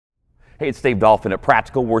Hey, it's Dave Dolphin at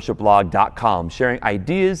practicalworshipblog.com, sharing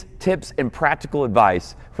ideas, tips, and practical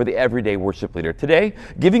advice for the everyday worship leader. Today,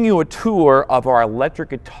 giving you a tour of our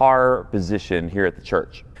electric guitar position here at the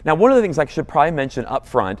church. Now, one of the things I should probably mention up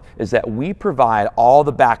front is that we provide all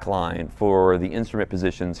the backline for the instrument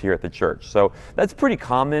positions here at the church. So that's pretty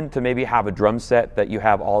common to maybe have a drum set that you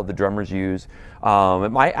have all of the drummers use. It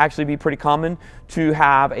might actually be pretty common to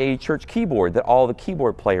have a church keyboard that all the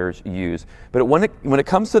keyboard players use. But when it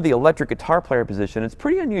comes to the electric guitar player position, it's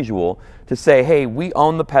pretty unusual to say, hey, we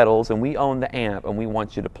own the pedals and we own the amp and we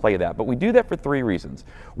want you to play that. But we do that for three reasons.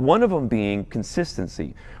 One of them being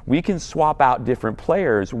consistency. We can swap out different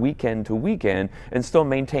players weekend to weekend and still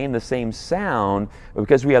maintain the same sound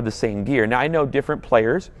because we have the same gear. Now, I know different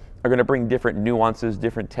players are going to bring different nuances,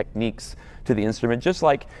 different techniques to the instrument, just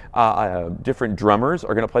like different drummers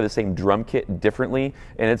are going to play the same drum kit differently,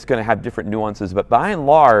 and it's going to have different nuances. But by and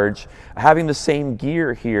large, having the same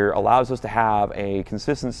gear here allows us to have a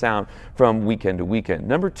consistent sound from weekend to weekend.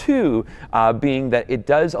 Number two, being that it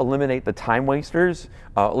does eliminate the time wasters,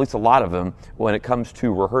 at least a lot of them, when it comes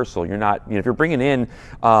to rehearsal. You're not, if you're bringing in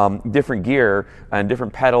different gear and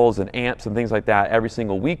different pedals and amps and things like that every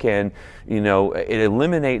single weekend, it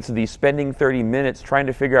eliminates the spending 30 minutes trying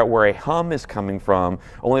to figure out where a hum is coming from,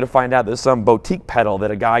 only to find out that some boutique pedal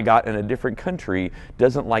that a guy got in a different country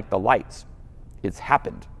doesn't like the lights. It's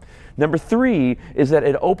happened. Number three is that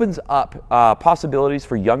it opens up possibilities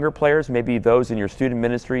for younger players, maybe those in your student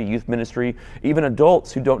ministry, youth ministry, even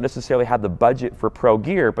adults who don't necessarily have the budget for pro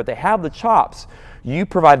gear, but they have the chops. You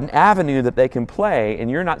provide an avenue that they can play, and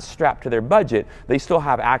you're not strapped to their budget. They still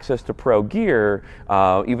have access to pro gear,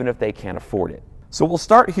 even if they can't afford it. So we'll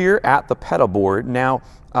start here at the pedal board. Now,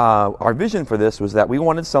 our vision for this was that we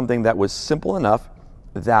wanted something that was simple enough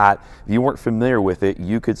that if you weren't familiar with it,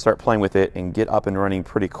 you could start playing with it and get up and running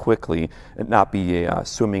pretty quickly and not be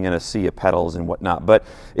swimming in a sea of pedals and whatnot. But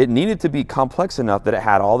it needed to be complex enough that it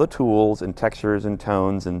had all the tools and textures and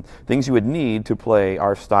tones and things you would need to play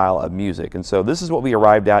our style of music. And so this is what we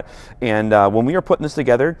arrived at. And when we were putting this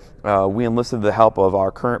together, we enlisted the help of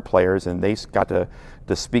our current players, and they got to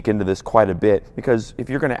speak into this quite a bit, because if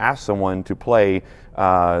you're going to ask someone to play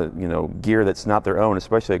gear that's not their own,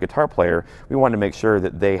 especially a guitar player, we wanted to make sure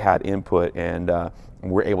that they had input and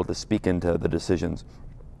were able to speak into the decisions.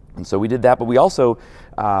 And so we did that, but we also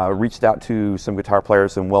reached out to some guitar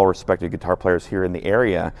players, some well-respected guitar players here in the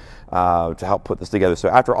area to help put this together. So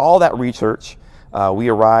after all that research, we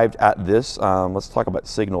arrived at this. Let's talk about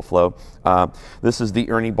signal flow. This is the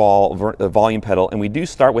Ernie Ball volume pedal, and we do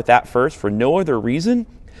start with that first for no other reason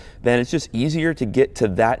than it's just easier to get to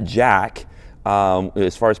that jack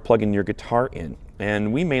as far as plugging your guitar in.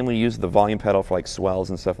 And we mainly use the volume pedal for like swells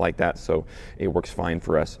and stuff like that, so it works fine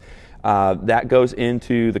for us. That goes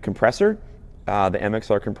into the compressor, the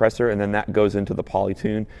MXR compressor, and then that goes into the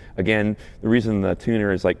polytune. Again, the reason the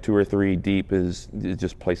tuner is like 2 or 3 deep is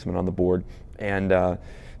just placement on the board. And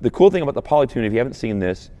the cool thing about the polytune, if you haven't seen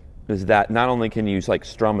this, is that not only can you like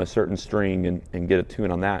strum a certain string and get a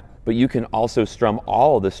tune on that, but you can also strum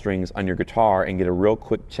all of the strings on your guitar and get a real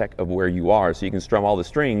quick check of where you are. So you can strum all the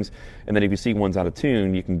strings, and then if you see one's out of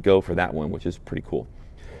tune, you can go for that one, which is pretty cool.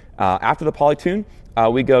 After the polytune,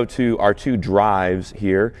 we go to our 2 drives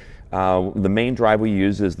here. The main drive we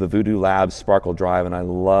use is the Voodoo Labs Sparkle drive, and I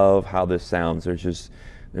love how this sounds.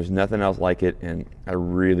 There's nothing else like it, and I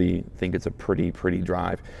really think it's a pretty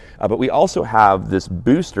drive. But we also have this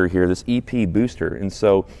booster here, this EP booster, and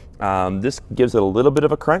so this gives it a little bit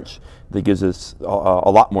of a crunch. That gives us a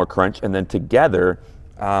lot more crunch, and then together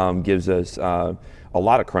gives us a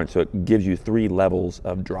lot of crunch, so it gives you 3 levels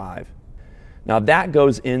of drive. Now that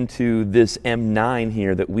goes into this M9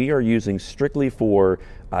 here that we are using strictly for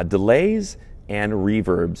delays and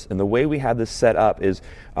reverbs. And the way we have this set up is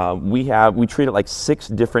we treat it like 6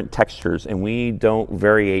 different textures, and we don't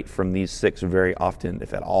variate from these 6 very often,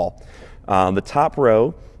 if at all. The top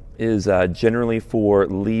row is generally for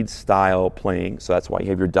lead style playing, so that's why you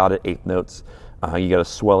have your dotted 8th notes. You got a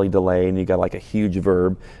swelly delay, and you got like a huge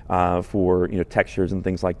verb for textures and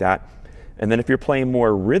things like that. And then if you're playing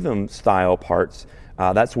more rhythm style parts,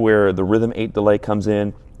 that's where the rhythm 8 delay comes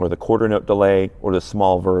in, or the quarter note delay, or the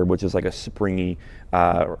small verb, which is like a springy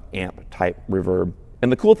amp type reverb.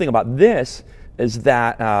 And the cool thing about this is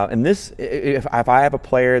that, if I have a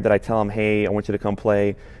player that I tell them, hey, I want you to come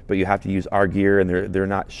play, but you have to use our gear, and they're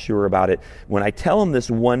not sure about it, when I tell them this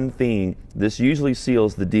one thing, this usually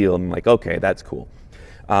seals the deal. I'm like, okay, that's cool.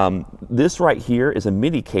 This right here is a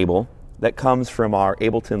MIDI cable that comes from our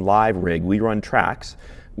Ableton Live rig. We run tracks,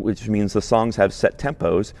 which means the songs have set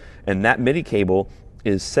tempos, and that MIDI cable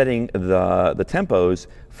is setting the tempos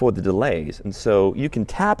for the delays. And so you can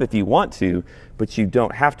tap if you want to, but you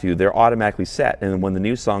don't have to. They're automatically set. And when the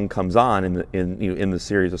new song comes on in the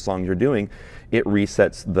series of songs you're doing, it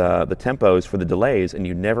resets the tempos for the delays, and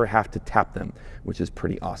you never have to tap them, which is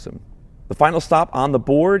pretty awesome. The final stop on the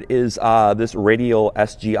board is this radial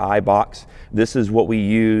SGI box. This is what we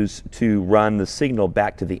use to run the signal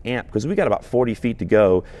back to the amp, because we got about 40 feet to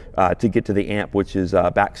go to get to the amp, which is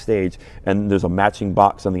backstage, and there's a matching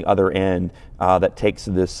box on the other end that takes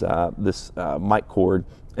this mic cord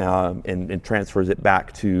and transfers it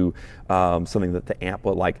back to something that the amp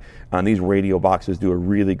will like. These radio boxes do a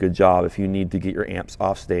really good job if you need to get your amps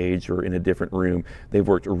off stage or in a different room. They've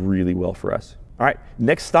worked really well for us. All right,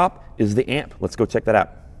 next stop is the amp. Let's go check that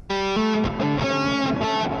out.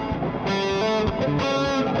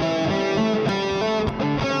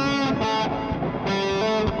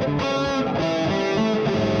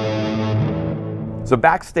 So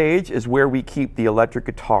backstage is where we keep the electric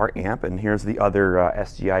guitar amp, and here's the other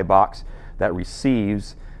SGI box that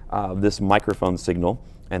receives this microphone signal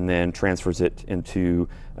and then transfers it into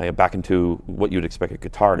back into what you'd expect a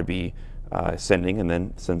guitar to be sending, and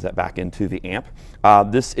then sends that back into the amp.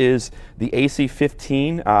 This is the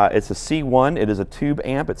AC15. It's a C1. It is a tube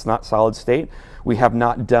amp. It's not solid state. We have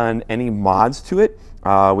not done any mods to it.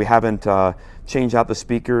 We haven't changed out the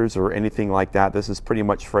speakers or anything like that. This is pretty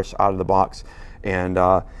much fresh out of the box. And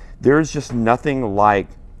there's just nothing like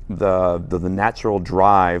the natural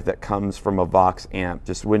drive that comes from a Vox amp.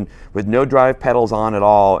 Just with no drive pedals on at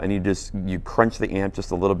all, and you crunch the amp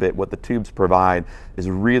just a little bit. What the tubes provide is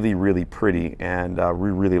really, really pretty, and we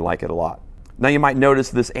really like it a lot. Now you might notice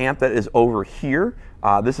this amp that is over here.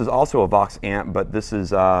 This is also a Vox amp, but this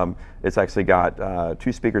is it's actually got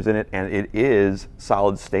 2 speakers in it, and it is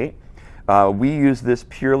solid state. We use this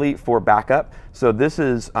purely for backup. So this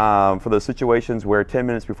is for those situations where 10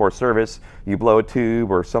 minutes before service, you blow a tube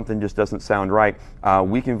or something just doesn't sound right.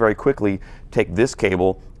 We can very quickly take this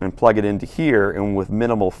cable and plug it into here, and with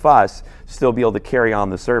minimal fuss, still be able to carry on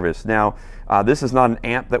the service. Now, this is not an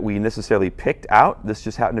amp that we necessarily picked out. This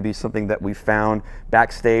just happened to be something that we found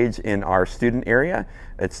backstage in our student area.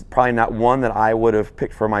 It's probably not one that I would have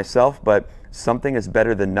picked for myself, but something is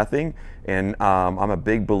better than nothing, and I'm a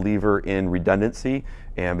big believer in redundancy,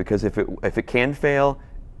 and because if it can fail,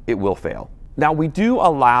 it will fail. Now, we do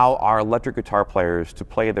allow our electric guitar players to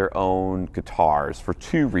play their own guitars for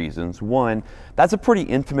 2 reasons. One, that's a pretty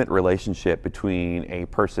intimate relationship between a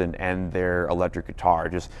person and their electric guitar,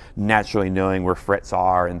 just naturally knowing where frets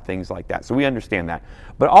are and things like that. So we understand that.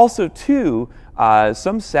 But also, 2,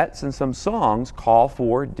 some sets and some songs call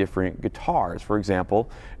for different guitars. For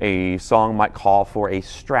example, a song might call for a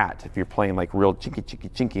Strat if you're playing like real chinky,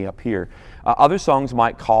 chinky, chinky up here. Other songs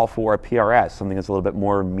might call for a PRS, something that's a little bit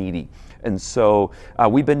more meaty. And so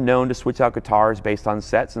we've been known to switch out guitars based on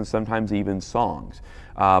sets and sometimes even songs.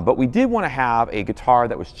 But we did want to have a guitar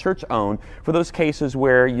that was church owned for those cases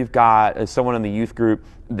where you've got someone in the youth group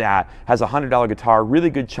that has a $100 guitar, really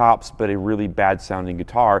good chops, but a really bad sounding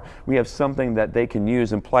guitar. We have something that they can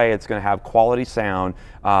use and play. It's going to have quality sound.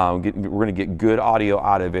 We're going to get good audio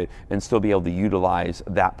out of it and still be able to utilize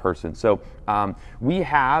that person. So we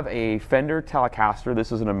have a Fender Telecaster.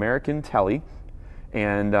 This is an American Tele.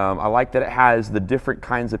 And I like that it has the different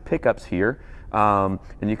kinds of pickups here, and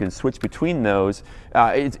you can switch between those.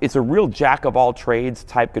 It's a real jack of all trades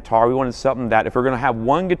type guitar. We wanted something that if we're going to have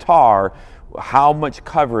one guitar, how much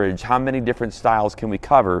coverage, how many different styles can we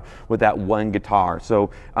cover with that one guitar? So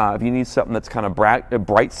if you need something that's kind of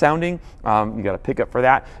bright sounding, you got a pickup for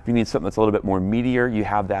that. If you need something that's a little bit more meatier, you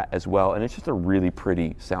have that as well. And it's just a really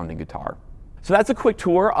pretty sounding guitar. So that's a quick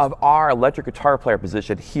tour of our electric guitar player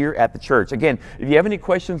position here at the church. Again, if you have any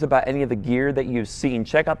questions about any of the gear that you've seen,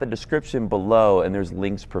 check out the description below and there's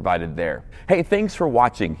links provided there. Hey, thanks for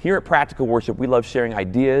watching. Here at Practical Worship, we love sharing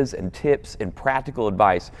ideas and tips and practical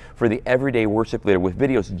advice for the everyday worship leader with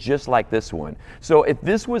videos just like this one. So if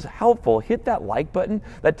this was helpful, hit that like button.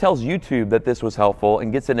 That tells YouTube that this was helpful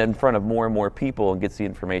and gets it in front of more and more people and gets the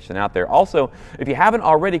information out there. Also, if you haven't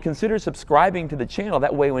already, consider subscribing to the channel.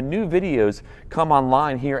 That way when new videos come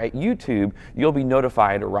online here at YouTube, you'll be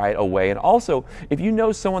notified right away. And also, if you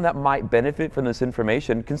know someone that might benefit from this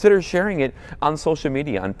information, consider sharing it on social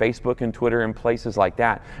media, on Facebook and Twitter and places like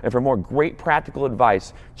that. And for more great practical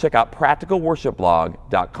advice, check out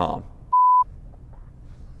practicalworshipblog.com.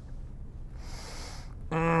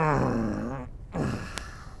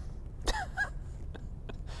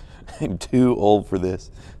 I'm too old for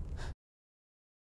this.